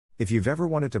If you've ever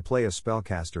wanted to play a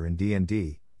spellcaster in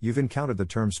D&D, you've encountered the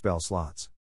term spell slots.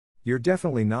 You're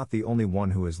definitely not the only one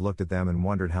who has looked at them and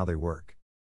wondered how they work.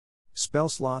 Spell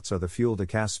slots are the fuel to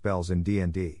cast spells in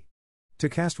D&D. To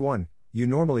cast one, you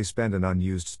normally spend an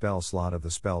unused spell slot of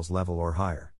the spell's level or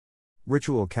higher.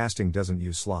 Ritual casting doesn't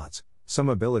use slots. Some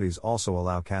abilities also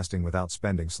allow casting without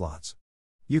spending slots.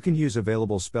 You can use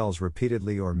available spells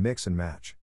repeatedly or mix and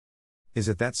match. Is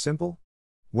it that simple?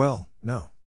 Well, no.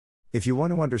 If you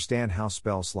want to understand how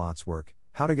spell slots work,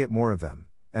 how to get more of them,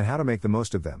 and how to make the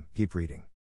most of them, keep reading.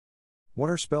 What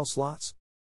are spell slots?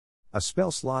 A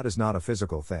spell slot is not a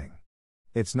physical thing.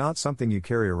 It's not something you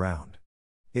carry around.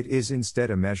 It is instead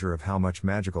a measure of how much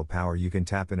magical power you can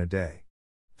tap in a day.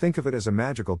 Think of it as a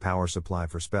magical power supply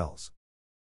for spells.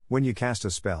 When you cast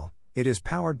a spell, it is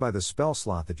powered by the spell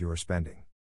slot that you are spending.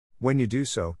 When you do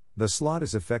so, the slot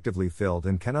is effectively filled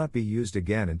and cannot be used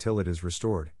again until it is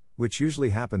restored, which usually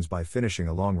happens by finishing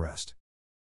a long rest.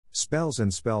 Spells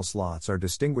and spell slots are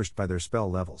distinguished by their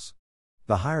spell levels.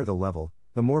 The higher the level,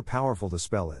 the more powerful the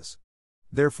spell is.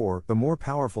 Therefore, the more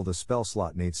powerful the spell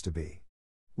slot needs to be.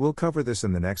 We'll cover this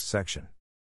in the next section.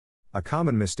 A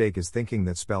common mistake is thinking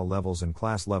that spell levels and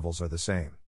class levels are the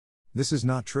same. This is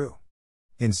not true.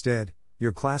 Instead,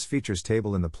 your class features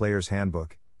table in the Player's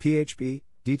Handbook, PHB,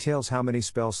 details how many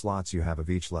spell slots you have of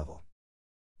each level.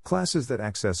 Classes that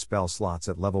access spell slots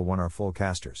at level 1 are full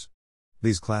casters.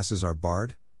 These classes are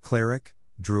Bard, Cleric,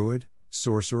 Druid,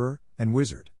 Sorcerer, and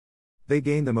Wizard. They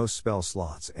gain the most spell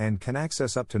slots and can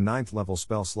access up to 9th level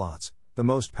spell slots, the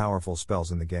most powerful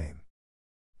spells in the game.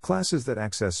 Classes that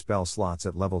access spell slots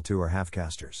at level 2 are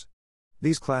half-casters.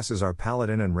 These classes are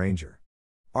Paladin and Ranger.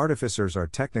 Artificers are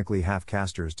technically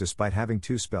half-casters despite having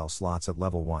 2 spell slots at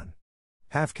level 1.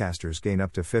 Half-casters gain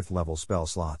up to 5th level spell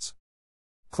slots.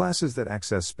 Classes that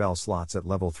access spell slots at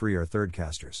level 3 are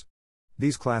third-casters.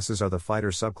 These classes are the Fighter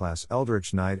subclass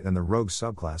Eldritch Knight and the Rogue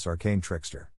subclass Arcane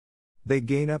Trickster. They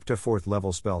gain up to 4th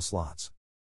level spell slots.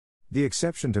 The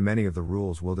exception to many of the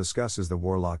rules we'll discuss is the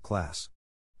Warlock class.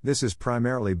 This is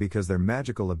primarily because their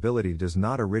magical ability does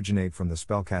not originate from the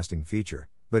spellcasting feature,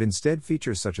 but instead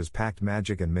features such as Pact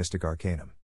Magic and Mystic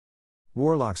Arcanum.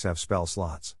 Warlocks have spell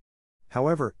slots.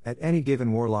 However, at any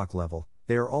given Warlock level,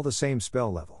 they are all the same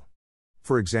spell level.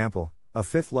 For example, a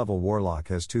 5th level Warlock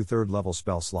has 2 3rd level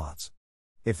spell slots.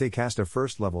 If they cast a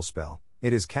 1st level spell,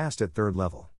 it is cast at 3rd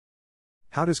level.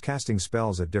 How does casting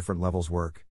spells at different levels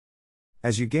work?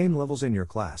 As you gain levels in your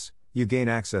class, you gain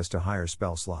access to higher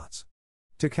spell slots.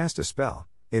 To cast a spell,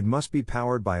 it must be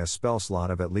powered by a spell slot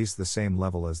of at least the same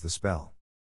level as the spell.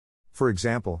 For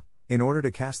example, in order to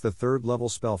cast the 3rd level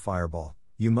spell Fireball,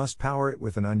 you must power it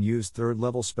with an unused 3rd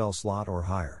level spell slot or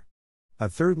higher. A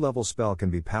 3rd level spell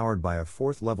can be powered by a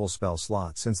 4th level spell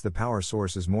slot since the power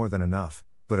source is more than enough,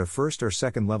 but a 1st or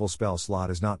 2nd level spell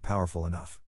slot is not powerful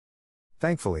enough.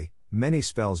 Thankfully, many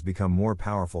spells become more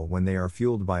powerful when they are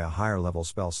fueled by a higher level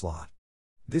spell slot.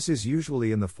 This is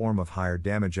usually in the form of higher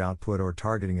damage output or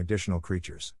targeting additional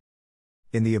creatures.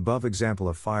 In the above example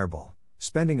of Fireball,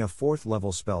 spending a 4th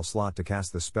level spell slot to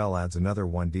cast the spell adds another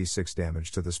 1d6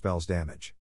 damage to the spell's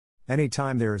damage.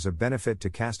 Anytime there is a benefit to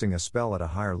casting a spell at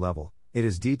a higher level, it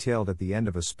is detailed at the end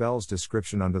of a spell's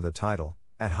description under the title,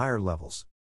 at higher levels.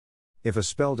 If a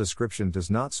spell description does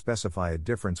not specify a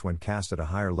difference when cast at a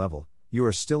higher level, you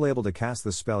are still able to cast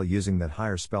the spell using that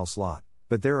higher spell slot,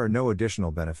 but there are no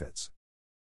additional benefits.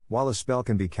 While a spell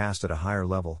can be cast at a higher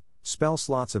level, spell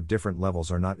slots of different levels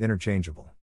are not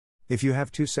interchangeable. If you have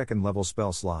 2 2nd level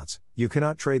spell slots, you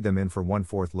cannot trade them in for 1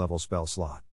 4th level spell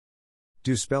slot.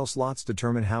 Do spell slots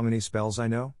determine how many spells I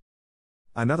know?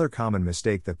 Another common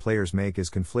mistake that players make is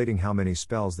conflating how many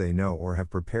spells they know or have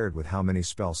prepared with how many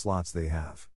spell slots they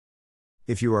have.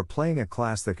 If you are playing a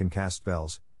class that can cast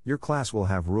spells, your class will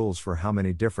have rules for how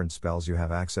many different spells you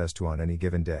have access to on any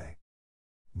given day.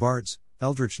 Bards,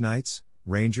 Eldritch Knights,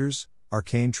 Rangers,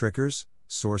 Arcane Trickers,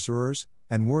 Sorcerers,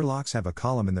 and Warlocks have a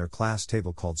column in their class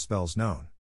table called Spells Known.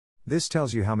 This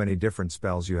tells you how many different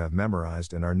spells you have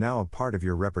memorized and are now a part of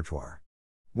your repertoire.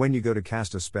 When you go to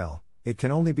cast a spell, it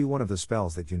can only be one of the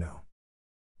spells that you know.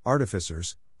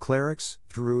 Artificers, Clerics,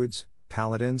 Druids,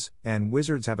 Paladins, and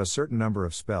Wizards have a certain number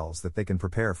of spells that they can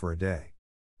prepare for a day.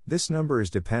 This number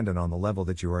is dependent on the level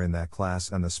that you are in that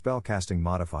class and the spellcasting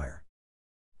modifier.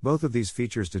 Both of these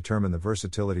features determine the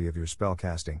versatility of your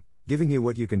spellcasting, giving you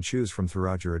what you can choose from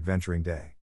throughout your adventuring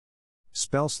day.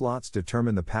 Spell slots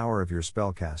determine the power of your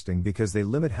spellcasting because they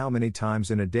limit how many times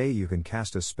in a day you can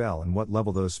cast a spell and what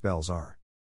level those spells are.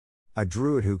 A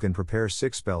druid who can prepare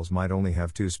 6 spells might only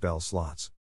have 2 spell slots.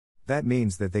 That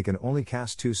means that they can only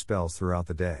cast 2 spells throughout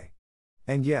the day.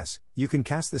 And yes, you can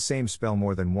cast the same spell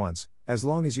more than once, as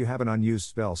long as you have an unused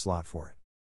spell slot for it.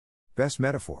 Best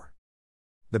metaphor.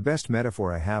 The best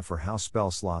metaphor I have for how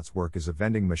spell slots work is a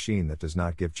vending machine that does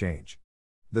not give change.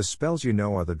 The spells you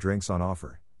know are the drinks on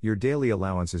offer, your daily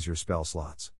allowance is your spell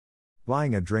slots.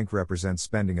 Buying a drink represents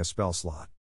spending a spell slot.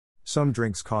 Some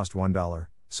drinks cost $1,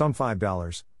 some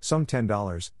 $5, some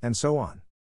 $10, and so on.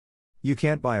 You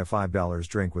can't buy a $5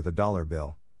 drink with a dollar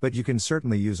bill, but you can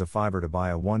certainly use a $5 to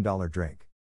buy a $1 drink.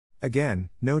 Again,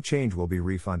 no change will be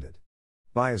refunded.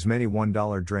 Buy as many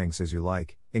 $1 drinks as you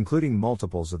like, including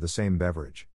multiples of the same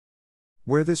beverage.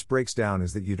 Where this breaks down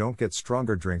is that you don't get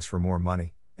stronger drinks for more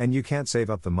money, and you can't save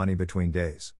up the money between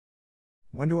days.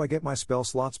 When do I get my spell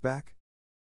slots back?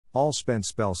 All spent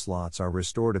spell slots are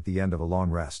restored at the end of a long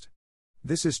rest.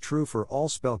 This is true for all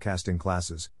spellcasting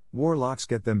classes. Warlocks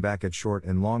get them back at short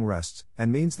and long rests,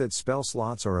 and means that spell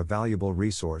slots are a valuable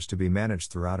resource to be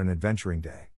managed throughout an adventuring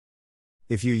day.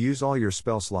 If you use all your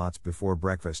spell slots before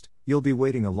breakfast, you'll be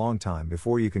waiting a long time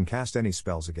before you can cast any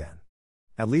spells again.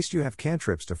 At least you have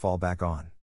cantrips to fall back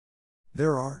on.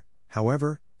 There are,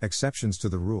 however, exceptions to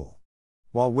the rule.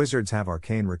 While wizards have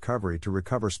arcane recovery to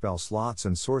recover spell slots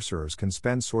and sorcerers can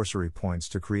spend sorcery points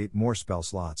to create more spell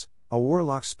slots, a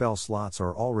warlock's spell slots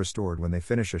are all restored when they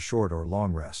finish a short or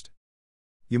long rest.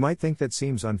 You might think that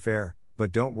seems unfair,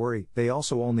 but don't worry, they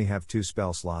also only have 2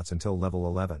 spell slots until level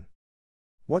 11.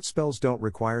 What spells don't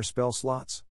require spell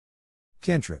slots?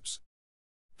 Cantrips.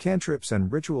 Cantrips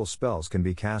and ritual spells can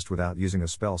be cast without using a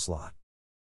spell slot.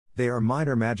 They are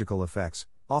minor magical effects,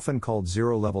 often called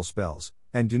zero-level spells,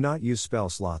 and do not use spell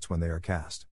slots when they are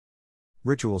cast.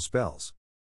 Ritual spells.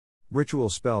 Ritual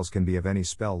spells can be of any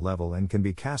spell level and can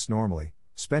be cast normally,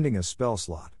 spending a spell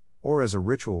slot, or as a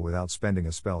ritual without spending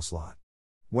a spell slot.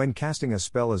 When casting a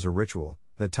spell as a ritual,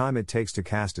 the time it takes to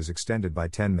cast is extended by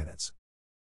 10 minutes.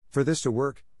 For this to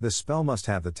work, the spell must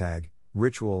have the tag,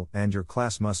 ritual, and your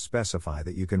class must specify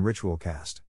that you can ritual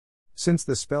cast. Since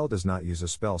the spell does not use a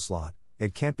spell slot,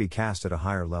 it can't be cast at a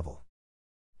higher level.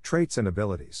 Traits and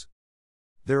abilities.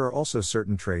 There are also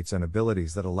certain traits and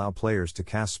abilities that allow players to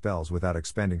cast spells without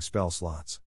expending spell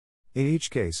slots. In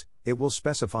each case, it will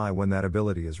specify when that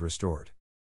ability is restored.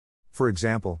 For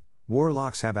example,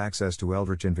 warlocks have access to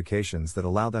eldritch invocations that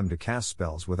allow them to cast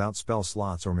spells without spell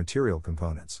slots or material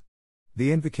components.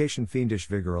 The invocation Fiendish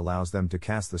Vigor allows them to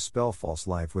cast the spell False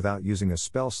Life without using a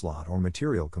spell slot or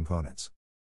material components.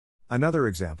 Another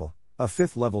example, a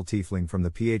 5th level tiefling from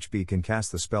the PHB can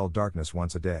cast the spell Darkness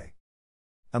once a day.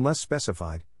 Unless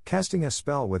specified, casting a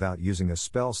spell without using a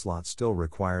spell slot still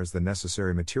requires the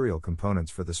necessary material components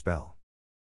for the spell.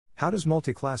 How does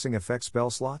multiclassing affect spell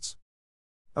slots?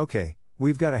 Okay,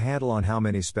 we've got a handle on how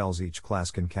many spells each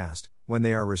class can cast, when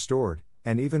they are restored,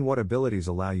 and even what abilities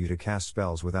allow you to cast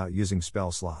spells without using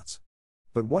spell slots.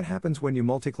 But what happens when you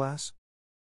multiclass?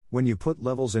 When you put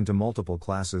levels into multiple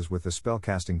classes with the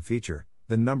spellcasting feature,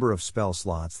 the number of spell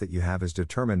slots that you have is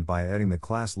determined by adding the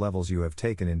class levels you have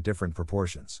taken in different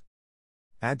proportions.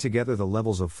 Add together the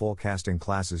levels of full casting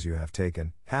classes you have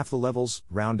taken, half the levels,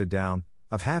 rounded down,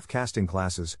 of half casting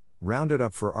classes, rounded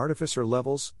up for artificer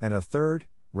levels, and a third,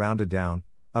 rounded down,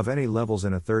 of any levels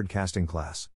in a third casting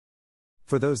class.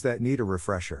 For those that need a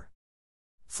refresher.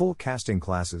 Full casting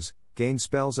classes gain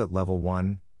spells at level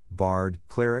 1, Bard,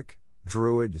 Cleric,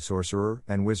 Druid, Sorcerer,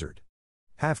 and Wizard.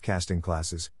 Half casting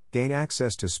classes gain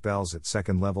access to spells at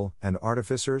 2nd level, and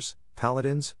Artificers,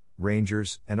 Paladins,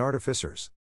 Rangers, and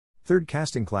Artificers. Third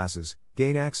casting classes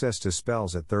gain access to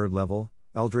spells at 3rd level,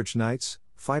 Eldritch Knights,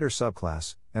 Fighter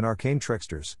subclass, and Arcane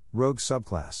Tricksters, Rogue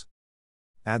subclass.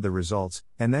 Add the results,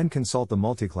 and then consult the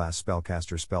multiclass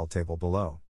spellcaster spell table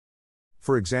below.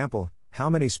 For example, how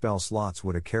many spell slots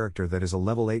would a character that is a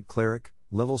level 8 Cleric,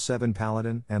 level 7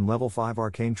 Paladin, and level 5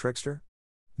 Arcane Trickster?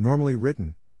 Normally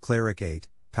written, Cleric 8,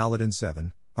 Paladin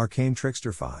 7, Arcane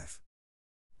Trickster 5.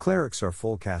 Clerics are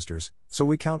full casters, so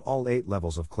we count all 8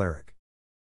 levels of Cleric.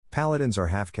 Paladins are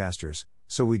half casters,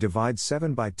 so we divide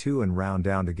 7 by 2 and round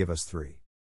down to give us 3.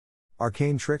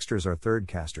 Arcane Tricksters are third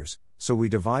casters, so we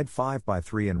divide 5 by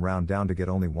 3 and round down to get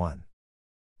only 1.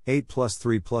 8 plus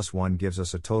 3 plus 1 gives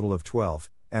us a total of 12,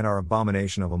 and our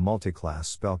abomination of a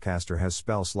multiclass spellcaster has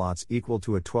spell slots equal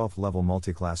to a 12th level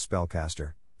multiclass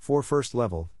spellcaster, 4 first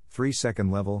level, 3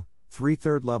 second level, 3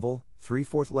 third level, 3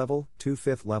 fourth level, 2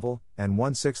 fifth level, and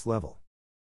 1 sixth level.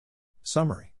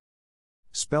 Summary.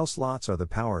 Spell slots are the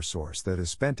power source that is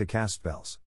spent to cast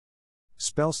spells.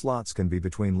 Spell slots can be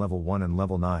between level 1 and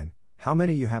level 9, how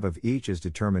many you have of each is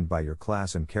determined by your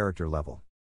class and character level.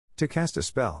 To cast a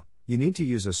spell, you need to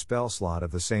use a spell slot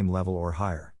of the same level or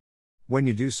higher. When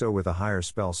you do so with a higher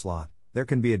spell slot, there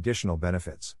can be additional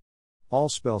benefits. All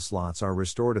spell slots are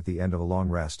restored at the end of a long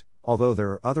rest, although there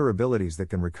are other abilities that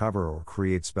can recover or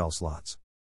create spell slots.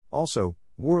 Also,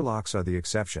 warlocks are the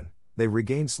exception, they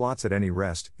regain slots at any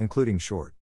rest, including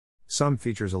short. Some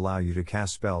features allow you to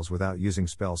cast spells without using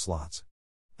spell slots.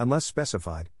 Unless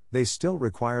specified, they still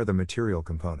require the material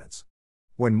components.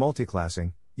 When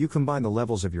multiclassing, you combine the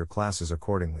levels of your classes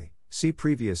accordingly, see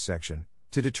previous section,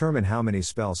 to determine how many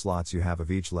spell slots you have of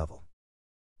each level.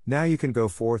 Now you can go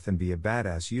forth and be a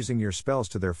badass using your spells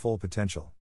to their full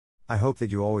potential. I hope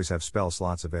that you always have spell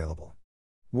slots available.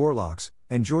 Warlocks,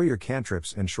 enjoy your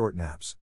cantrips and short naps.